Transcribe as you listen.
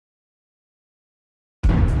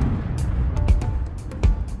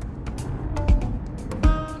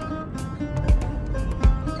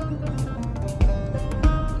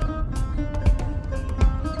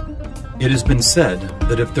It has been said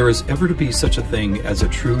that if there is ever to be such a thing as a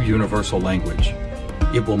true universal language,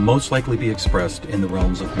 it will most likely be expressed in the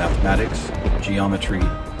realms of mathematics, geometry,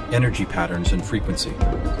 energy patterns, and frequency.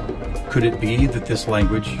 Could it be that this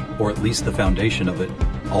language, or at least the foundation of it,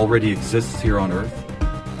 already exists here on Earth?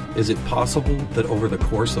 Is it possible that over the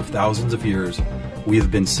course of thousands of years, we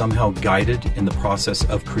have been somehow guided in the process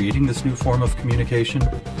of creating this new form of communication?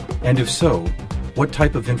 And if so, what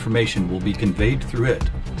type of information will be conveyed through it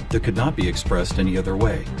that could not be expressed any other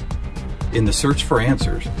way? In the search for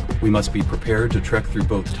answers, we must be prepared to trek through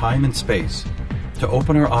both time and space, to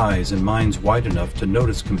open our eyes and minds wide enough to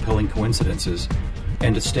notice compelling coincidences,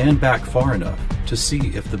 and to stand back far enough to see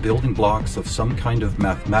if the building blocks of some kind of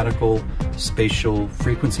mathematical, spatial,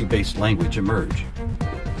 frequency-based language emerge.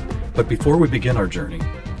 But before we begin our journey,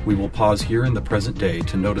 we will pause here in the present day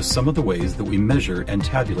to notice some of the ways that we measure and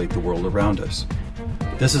tabulate the world around us.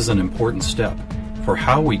 This is an important step, for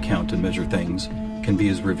how we count and measure things can be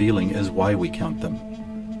as revealing as why we count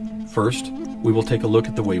them. First, we will take a look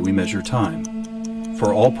at the way we measure time.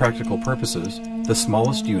 For all practical purposes, the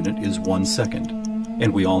smallest unit is 1 second,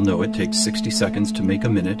 and we all know it takes 60 seconds to make a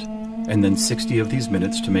minute, and then 60 of these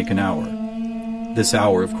minutes to make an hour. This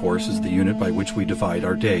hour, of course, is the unit by which we divide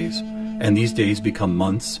our days, and these days become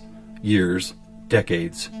months, years,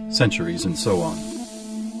 decades, centuries, and so on.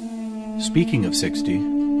 Speaking of 60,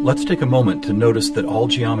 let's take a moment to notice that all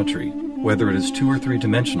geometry, whether it is 2 or 3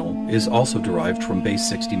 dimensional, is also derived from base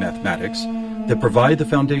 60 mathematics that provide the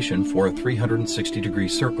foundation for a 360-degree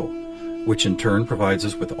circle, which in turn provides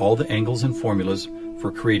us with all the angles and formulas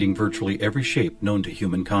for creating virtually every shape known to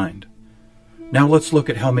humankind. Now let's look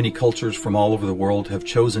at how many cultures from all over the world have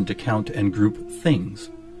chosen to count and group things.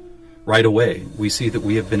 Right away, we see that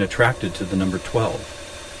we have been attracted to the number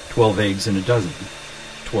 12. 12 eggs in a dozen,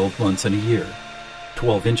 12 months in a year,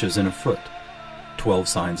 12 inches in a foot, 12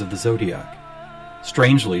 signs of the zodiac.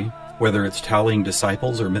 Strangely, whether it's tallying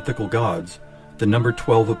disciples or mythical gods, the number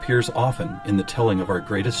 12 appears often in the telling of our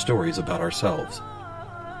greatest stories about ourselves.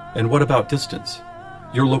 And what about distance?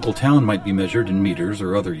 Your local town might be measured in meters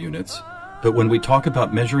or other units, but when we talk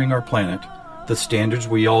about measuring our planet, the standards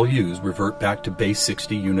we all use revert back to base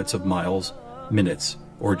 60 units of miles, minutes,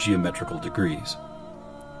 or geometrical degrees.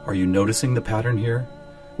 Are you noticing the pattern here?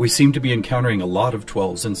 We seem to be encountering a lot of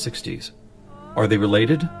 12s and 60s. Are they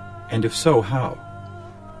related? And if so, how?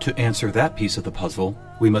 To answer that piece of the puzzle,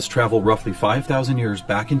 we must travel roughly 5,000 years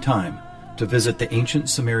back in time to visit the ancient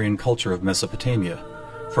Sumerian culture of Mesopotamia,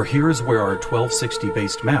 for here is where our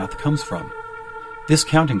 1260-based math comes from. This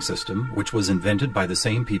counting system, which was invented by the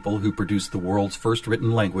same people who produced the world's first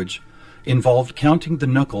written language, involved counting the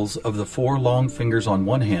knuckles of the 4 long fingers on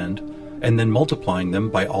one hand and then multiplying them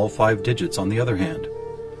by all 5 digits on the other hand.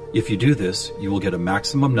 If you do this, you will get a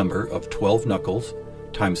maximum number of 12 knuckles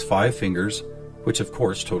times 5 fingers, which of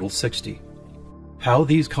course totals 60. How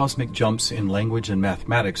these cosmic jumps in language and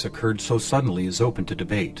mathematics occurred so suddenly is open to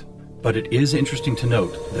debate. But it is interesting to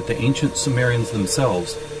note that the ancient Sumerians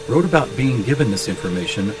themselves wrote about being given this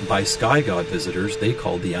information by sky god visitors they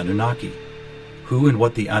called the Anunnaki. Who and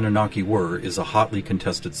what the Anunnaki were is a hotly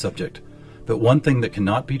contested subject, but one thing that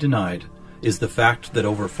cannot be denied is the fact that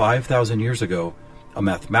over 5,000 years ago, a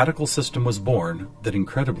mathematical system was born that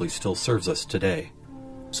incredibly still serves us today.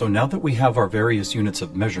 So now that we have our various units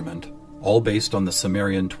of measurement, all based on the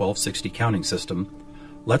Sumerian 1260 counting system,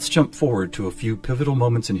 let's jump forward to a few pivotal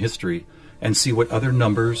moments in history and see what other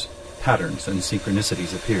numbers, patterns, and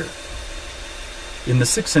synchronicities appear. In the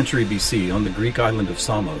 6th century BC, on the Greek island of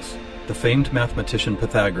Samos, the famed mathematician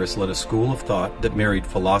Pythagoras led a school of thought that married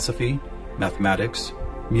philosophy, mathematics,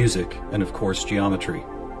 music, and of course geometry.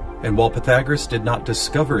 And while Pythagoras did not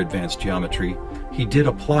discover advanced geometry, he did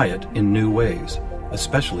apply it in new ways,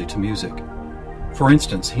 especially to music. For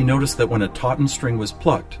instance, he noticed that when a tauten string was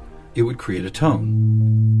plucked, it would create a tone.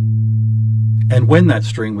 And when that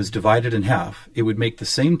string was divided in half, it would make the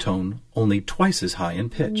same tone only twice as high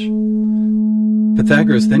in pitch.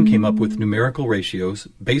 Pythagoras then came up with numerical ratios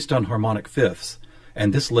based on harmonic fifths,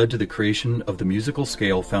 and this led to the creation of the musical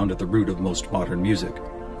scale found at the root of most modern music.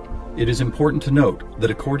 It is important to note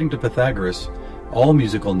that according to Pythagoras, all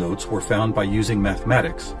musical notes were found by using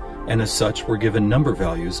mathematics, and as such were given number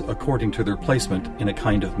values according to their placement in a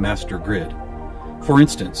kind of master grid. For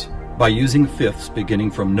instance, by using fifths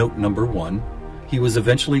beginning from note number 1, he was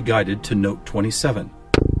eventually guided to note 27.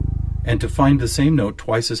 And to find the same note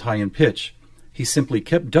twice as high in pitch, he simply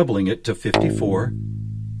kept doubling it to 54,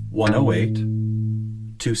 108,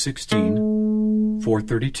 216,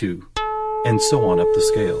 432, and so on up the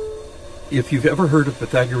scale. If you've ever heard of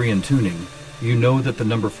Pythagorean tuning, you know that the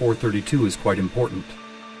number 432 is quite important.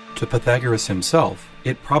 To Pythagoras himself,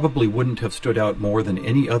 it probably wouldn't have stood out more than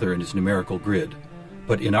any other in his numerical grid.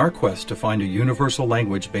 But in our quest to find a universal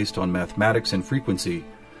language based on mathematics and frequency,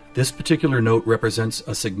 this particular note represents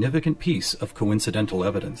a significant piece of coincidental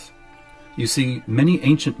evidence. You see, many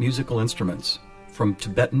ancient musical instruments, from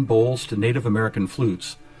Tibetan bowls to Native American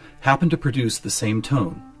flutes, happen to produce the same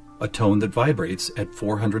tone, a tone that vibrates at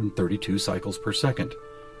 432 cycles per second.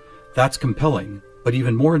 That's compelling, but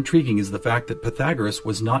even more intriguing is the fact that Pythagoras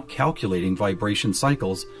was not calculating vibration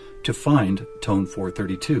cycles to find tone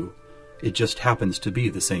 432. It just happens to be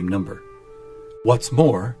the same number. What's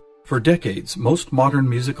more, for decades, most modern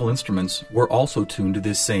musical instruments were also tuned to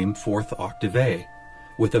this same fourth octave A,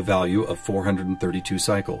 with a value of 432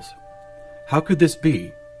 cycles. How could this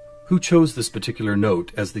be? Who chose this particular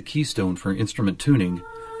note as the keystone for instrument tuning,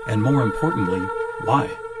 and more importantly, why?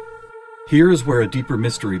 Here is where a deeper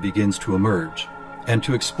mystery begins to emerge, and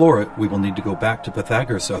to explore it, we will need to go back to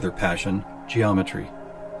Pythagoras' other passion, geometry.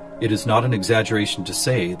 It is not an exaggeration to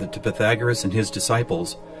say that to Pythagoras and his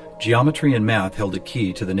disciples, geometry and math held a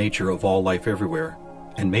key to the nature of all life everywhere,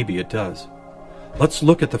 and maybe it does. Let's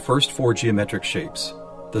look at the first four geometric shapes,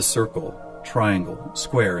 the circle, triangle,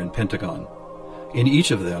 square, and pentagon. In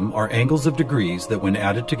each of them are angles of degrees that, when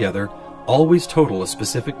added together, always total a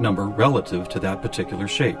specific number relative to that particular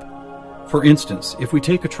shape. For instance, if we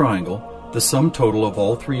take a triangle, the sum total of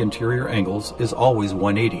all three interior angles is always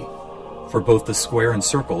 180. For both the square and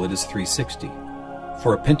circle, it is 360.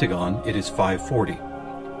 For a pentagon, it is 540.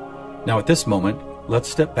 Now at this moment, let's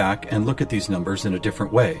step back and look at these numbers in a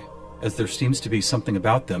different way, as there seems to be something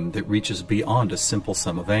about them that reaches beyond a simple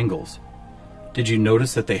sum of angles. Did you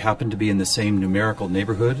notice that they happen to be in the same numerical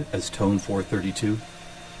neighborhood as tone 432?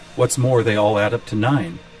 What's more, they all add up to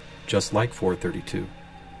 9, just like 432.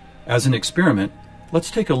 As an experiment, let's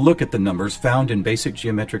take a look at the numbers found in basic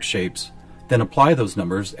geometric shapes, then apply those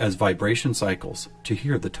numbers as vibration cycles to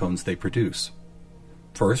hear the tones they produce.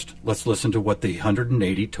 First, let's listen to what the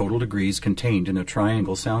 180 total degrees contained in a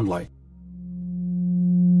triangle sound like.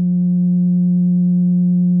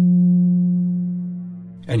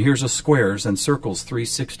 And here's a squares and circles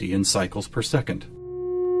 360 in cycles per second.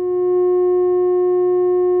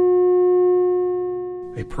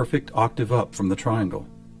 A perfect octave up from the triangle.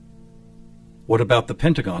 What about the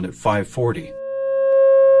pentagon at 540?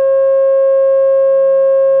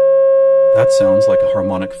 That sounds like a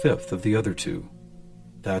harmonic fifth of the other two.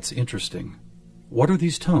 That's interesting. What are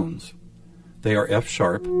these tones? They are F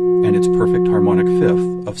sharp and its perfect harmonic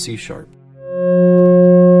fifth of C sharp.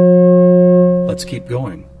 Let's keep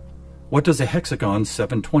going. What does a hexagon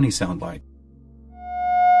 720 sound like?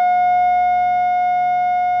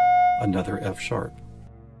 Another F sharp.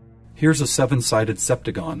 Here's a seven-sided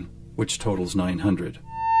septagon, which totals 900.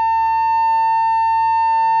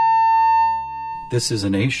 This is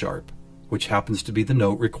an A sharp, which happens to be the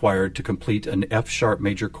note required to complete an F sharp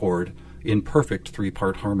major chord in perfect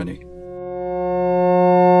three-part harmony.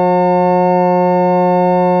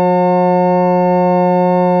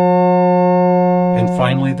 And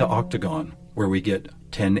finally the octagon, where we get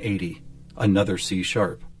 1080, another C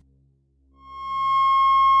sharp.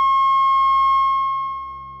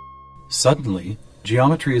 Suddenly,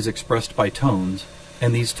 geometry is expressed by tones,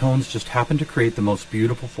 and these tones just happen to create the most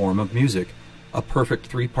beautiful form of music, a perfect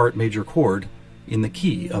three-part major chord in the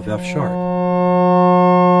key of F sharp.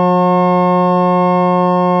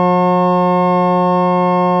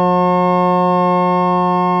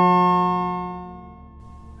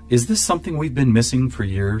 Is this something we've been missing for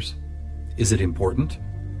years? Is it important?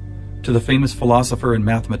 To the famous philosopher and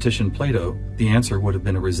mathematician Plato, the answer would have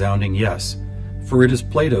been a resounding yes, for it is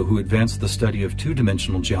Plato who advanced the study of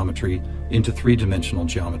two-dimensional geometry into three-dimensional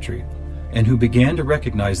geometry, and who began to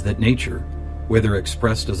recognize that nature, whether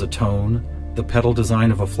expressed as a tone, the petal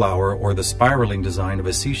design of a flower, or the spiraling design of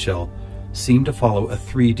a seashell, seemed to follow a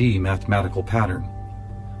 3D mathematical pattern.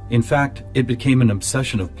 In fact, it became an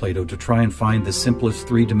obsession of Plato to try and find the simplest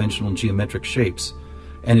three-dimensional geometric shapes,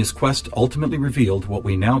 and his quest ultimately revealed what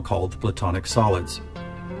we now call the Platonic solids.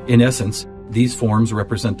 In essence, these forms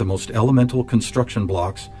represent the most elemental construction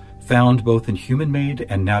blocks found both in human-made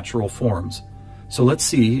and natural forms. So let's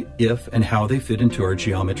see if and how they fit into our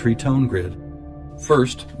geometry tone grid.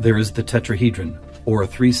 First, there is the tetrahedron, or a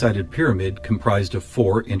three-sided pyramid comprised of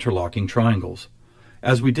four interlocking triangles.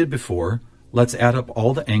 As we did before, let's add up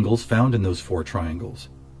all the angles found in those four triangles.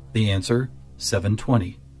 The answer,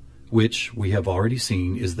 720, which we have already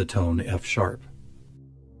seen is the tone F sharp.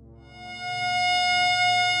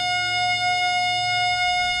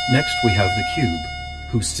 Next we have the cube,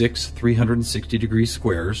 whose six 360-degree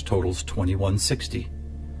squares totals 2160.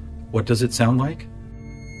 What does it sound like?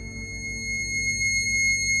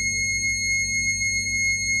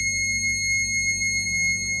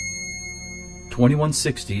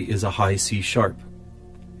 2160 is a high C sharp,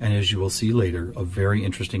 and as you will see later, a very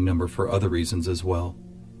interesting number for other reasons as well.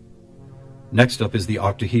 Next up is the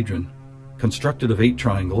octahedron. Constructed of 8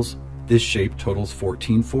 triangles, this shape totals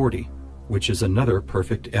 1440, which is another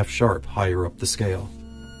perfect F sharp higher up the scale.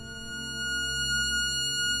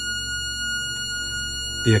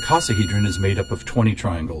 The icosahedron is made up of 20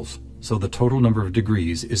 triangles, so the total number of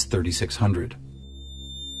degrees is 3600.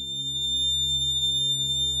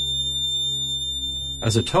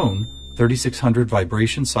 As a tone, 3600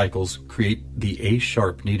 vibration cycles create the A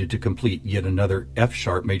sharp needed to complete yet another F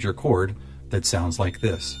sharp major chord that sounds like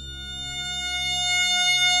this.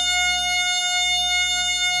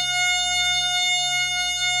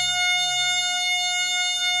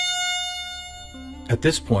 At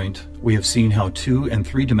this point, we have seen how 2- and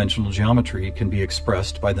 3-dimensional geometry can be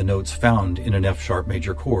expressed by the notes found in an F sharp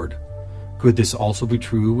major chord. Could this also be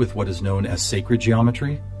true with what is known as sacred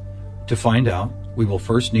geometry? To find out, we will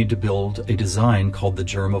first need to build a design called the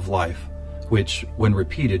germ of life, which, when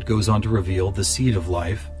repeated, goes on to reveal the seed of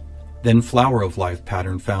life, then flower of life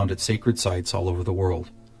pattern found at sacred sites all over the world.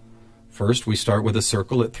 First, we start with a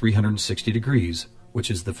circle at 360 degrees,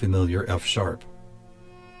 which is the familiar F sharp.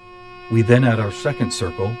 We then add our second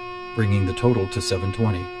circle, bringing the total to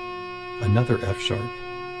 720, another F sharp.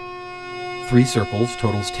 3 circles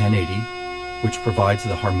totals 1080, which provides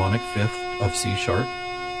the harmonic fifth of C sharp.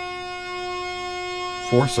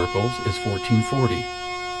 4 circles is 1440,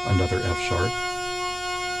 another F sharp.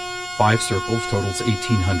 5 circles totals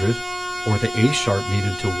 1800, or the A sharp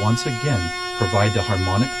needed to once again provide the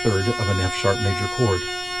harmonic third of an F sharp major chord.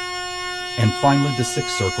 And finally the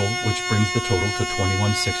 6th circle, which brings the total to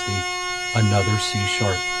 2160, another C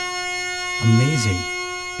sharp. Amazing!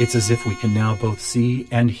 It's as if we can now both see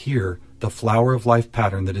and hear the flower of life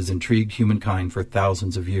pattern that has intrigued humankind for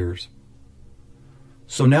thousands of years.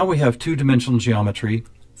 So now we have 2-dimensional geometry,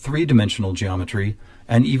 3-dimensional geometry,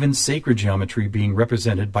 and even sacred geometry being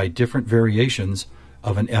represented by different variations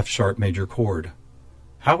of an F sharp major chord.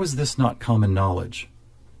 How is this not common knowledge?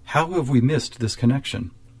 How have we missed this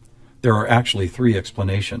connection? There are actually 3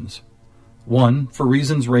 explanations. 1, for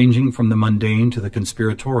reasons ranging from the mundane to the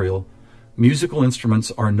conspiratorial, musical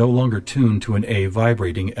instruments are no longer tuned to an A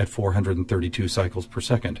vibrating at 432 cycles per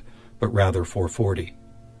second, but rather 440.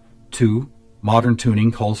 2, modern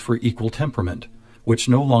tuning calls for equal temperament, which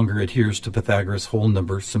no longer adheres to Pythagoras' whole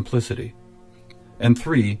number simplicity. And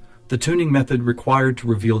 3, the tuning method required to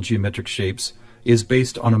reveal geometric shapes is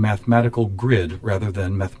based on a mathematical grid rather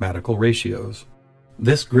than mathematical ratios.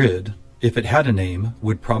 This grid, if it had a name,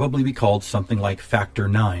 would probably be called something like factor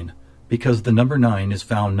 9, because the number 9 is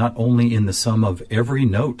found not only in the sum of every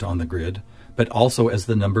note on the grid, but also as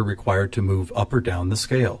the number required to move up or down the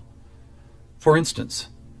scale. For instance,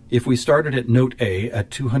 if we started at note A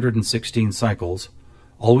at 216 cycles,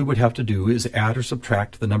 all we would have to do is add or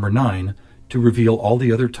subtract the number 9 to reveal all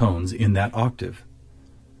the other tones in that octave.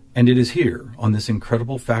 And it is here, on this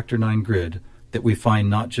incredible factor 9 grid, that we find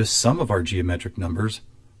not just some of our geometric numbers,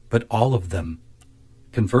 but all of them.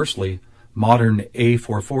 Conversely, modern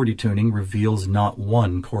A440 tuning reveals not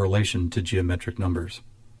one correlation to geometric numbers.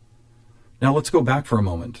 Now let's go back for a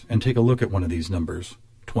moment and take a look at one of these numbers,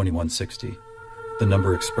 2160, the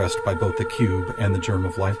number expressed by both the cube and the germ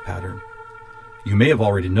of life pattern. You may have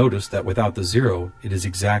already noticed that without the 0, it is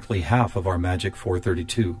exactly half of our magic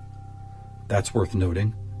 432. That's worth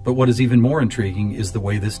noting, but what is even more intriguing is the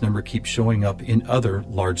way this number keeps showing up in other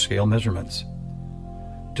large-scale measurements.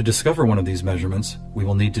 To discover one of these measurements, we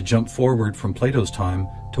will need to jump forward from Plato's time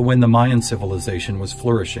to when the Mayan civilization was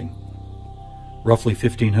flourishing. Roughly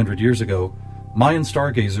 1500 years ago, Mayan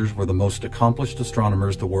stargazers were the most accomplished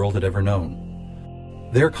astronomers the world had ever known.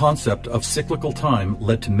 Their concept of cyclical time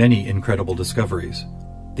led to many incredible discoveries: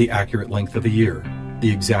 the accurate length of a year,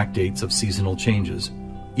 the exact dates of seasonal changes,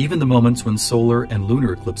 even the moments when solar and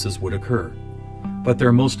lunar eclipses would occur. But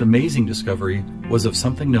their most amazing discovery was of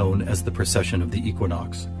something known as the precession of the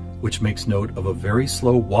equinox, which makes note of a very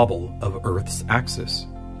slow wobble of Earth's axis.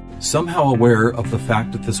 Somehow aware of the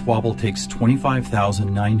fact that this wobble takes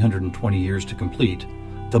 25,920 years to complete,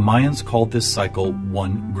 the Mayans called this cycle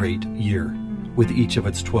one great year, with each of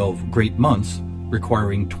its 12 great months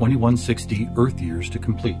requiring 2160 Earth years to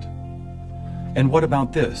complete. And what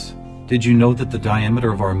about this? Did you know that the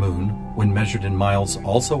diameter of our moon, when measured in miles,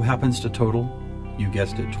 also happens to total? You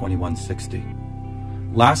guessed it, 2160.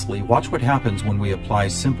 Lastly, watch what happens when we apply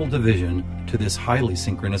simple division to this highly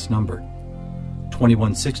synchronous number.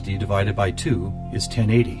 2160 divided by 2 is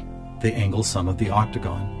 1080, the angle sum of the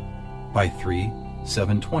octagon. By 3,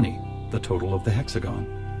 720, the total of the hexagon.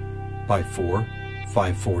 By 4,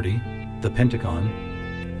 540, the pentagon.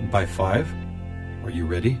 And by 5, Are you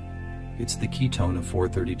ready? It's the ketone of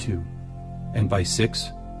 432. And by 6,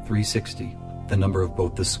 360, the number of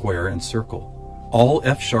both the square and circle. All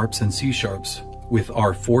F sharps and C sharps, with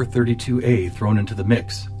our 432A thrown into the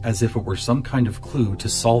mix, as if it were some kind of clue to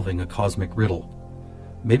solving a cosmic riddle.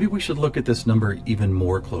 Maybe we should look at this number even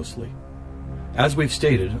more closely. As we've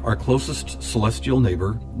stated, our closest celestial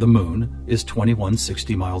neighbor, the Moon, is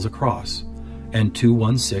 2160 miles across, and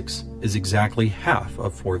 216 is exactly half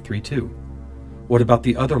of 432. What about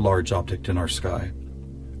the other large object in our sky?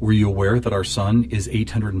 Were you aware that our Sun is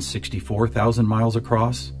 864,000 miles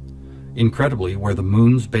across? Incredibly, where the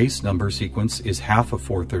Moon's base number sequence is half of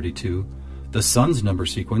 432, the Sun's number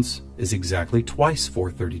sequence is exactly twice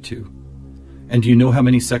 432. And do you know how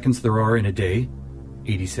many seconds there are in a day?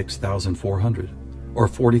 86,400, or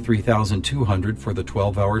 43,200 for the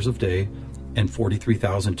 12 hours of day, and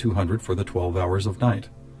 43,200 for the 12 hours of night.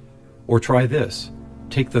 Or try this.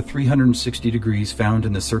 Take the 360 degrees found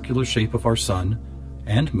in the circular shape of our Sun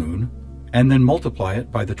and Moon, and then multiply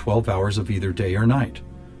it by the 12 hours of either day or night.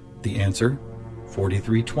 The answer,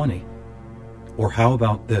 4320. Or how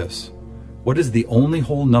about this? What is the only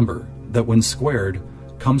whole number that, when squared,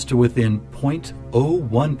 comes to within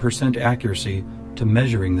 0.01% accuracy to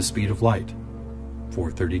measuring the speed of light?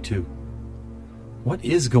 432. What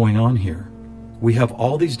is going on here? We have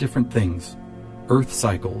all these different things: Earth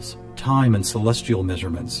cycles, time and celestial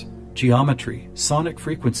measurements, geometry, sonic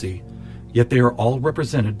frequency, yet they are all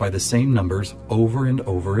represented by the same numbers over and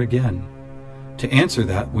over again. To answer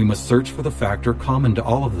that, we must search for the factor common to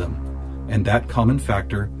all of them, and that common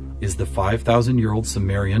factor is the 5,000-year-old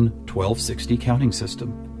Sumerian 1260 counting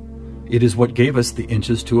system. It is what gave us the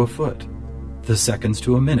inches to a foot, the seconds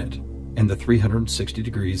to a minute, and the 360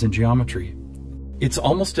 degrees in geometry. It's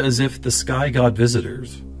almost as if the sky god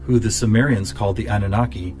visitors, who the Sumerians called the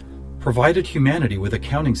Anunnaki, provided humanity with a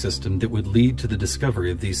counting system that would lead to the discovery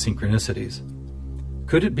of these synchronicities.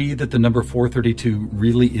 Could it be that the number 432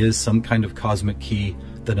 really is some kind of cosmic key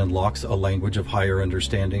that unlocks a language of higher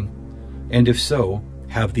understanding? And if so,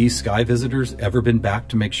 have these sky visitors ever been back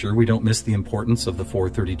to make sure we don't miss the importance of the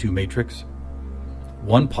 432 matrix?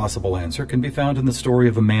 One possible answer can be found in the story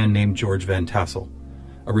of a man named George Van Tassel,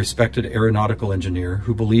 a respected aeronautical engineer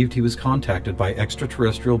who believed he was contacted by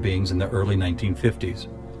extraterrestrial beings in the early 1950s.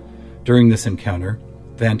 During this encounter,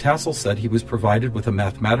 Van Tassel said he was provided with a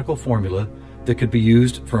mathematical formula that could be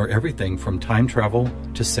used for everything from time travel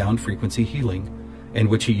to sound frequency healing, and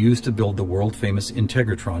which he used to build the world-famous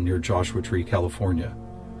Integratron near Joshua Tree, California.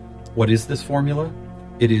 What is this formula?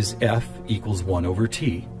 It is F equals 1 over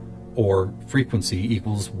T, or frequency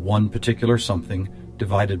equals one particular something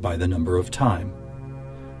divided by the number of time.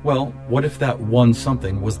 Well, what if that one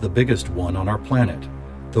something was the biggest one on our planet,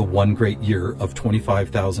 the one great year of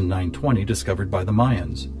 25,920 discovered by the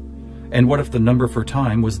Mayans? And what if the number for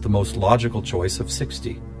time was the most logical choice of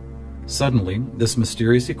 60? Suddenly, this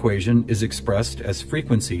mysterious equation is expressed as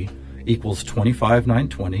frequency equals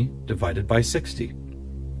 25,920 divided by 60.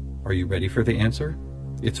 Are you ready for the answer?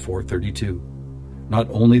 It's 432. Not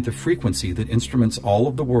only the frequency that instruments all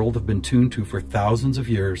of the world have been tuned to for thousands of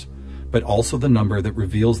years, but also the number that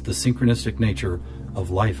reveals the synchronistic nature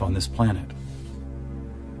of life on this planet.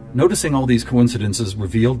 Noticing all these coincidences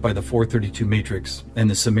revealed by the 432 matrix and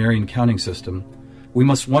the Sumerian counting system, we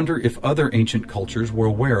must wonder if other ancient cultures were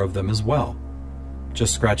aware of them as well.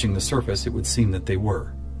 Just scratching the surface, it would seem that they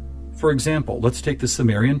were. For example, let's take the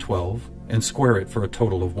Sumerian 12 and square it for a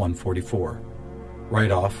total of 144.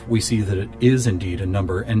 Right off, we see that it is indeed a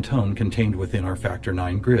number and tone contained within our factor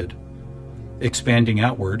 9 grid. Expanding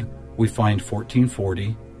outward, we find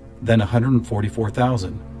 1440, then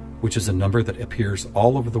 144,000, which is a number that appears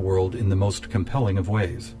all over the world in the most compelling of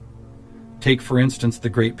ways. Take, for instance, the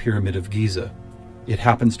Great Pyramid of Giza. It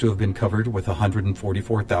happens to have been covered with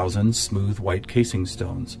 144,000 smooth white casing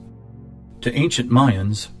stones. To ancient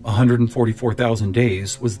Mayans, 144,000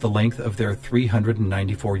 days was the length of their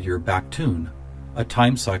 394-year Baktun, a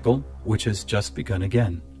time cycle which has just begun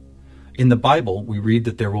again. In the Bible, we read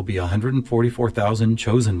that there will be 144,000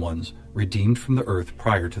 chosen ones redeemed from the earth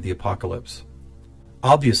prior to the apocalypse.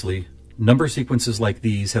 Obviously, number sequences like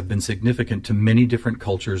these have been significant to many different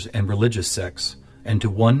cultures and religious sects, and to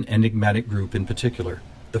one enigmatic group in particular,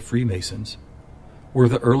 the Freemasons. Were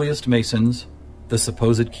the earliest Masons, the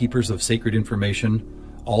supposed keepers of sacred information,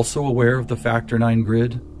 also aware of the factor 9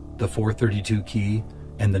 grid, the 432 key,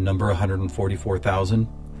 and the number 144,000?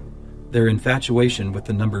 Their infatuation with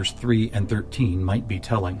the numbers 3 and 13 might be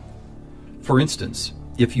telling. For instance,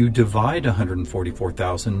 if you divide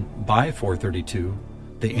 144,000 by 432,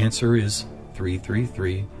 the answer is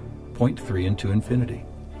 333.3 into infinity.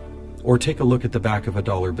 Or take a look at the back of a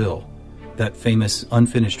dollar bill. that famous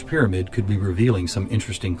unfinished pyramid could be revealing some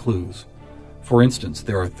interesting clues. For instance,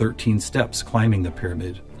 there are 13 steps climbing the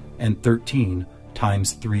pyramid, and 13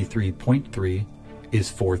 times 33.3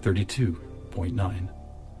 is 432.9.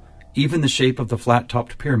 Even the shape of the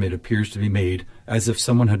flat-topped pyramid appears to be made as if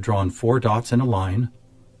someone had drawn 4 dots in a line,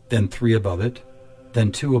 then 3 above it,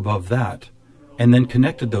 then 2 above that, and then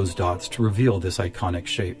connected those dots to reveal this iconic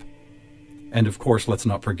shape. And of course, let's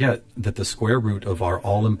not forget that the square root of our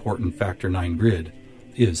all-important factor 9 grid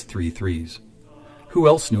is 3 threes. Who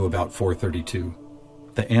else knew about 432?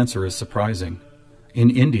 The answer is surprising. In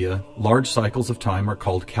India, large cycles of time are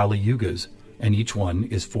called Kali Yugas, and each one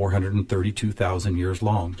is 432,000 years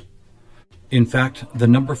long. In fact, the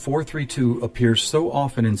number 432 appears so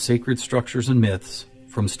often in sacred structures and myths,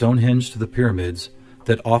 from Stonehenge to the pyramids,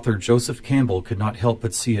 that author Joseph Campbell could not help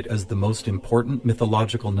but see it as the most important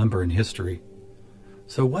mythological number in history.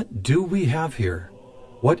 So what do we have here?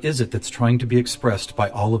 What is it that's trying to be expressed by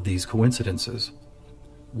all of these coincidences?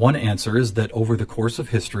 One answer is that over the course of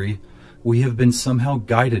history, we have been somehow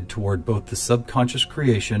guided toward both the subconscious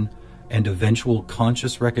creation and eventual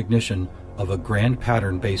conscious recognition of a grand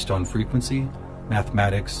pattern based on frequency,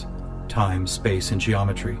 mathematics, time, space, and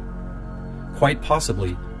geometry. Quite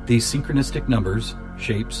possibly, these synchronistic numbers,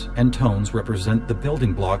 shapes, and tones represent the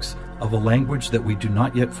building blocks of a language that we do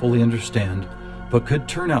not yet fully understand, but could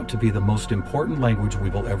turn out to be the most important language we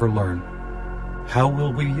will ever learn. How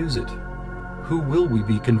will we use it? Who will we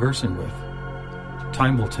be conversing with?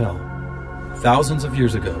 Time will tell. Thousands of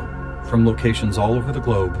years ago, from locations all over the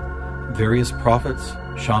globe, various prophets,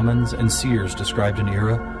 shamans, and seers described an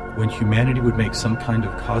era when humanity would make some kind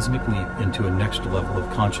of cosmic leap into a next level of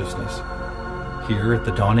consciousness. Here, at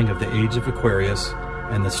the dawning of the age of Aquarius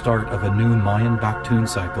and the start of a new Mayan Baktun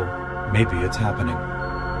cycle, maybe it's happening.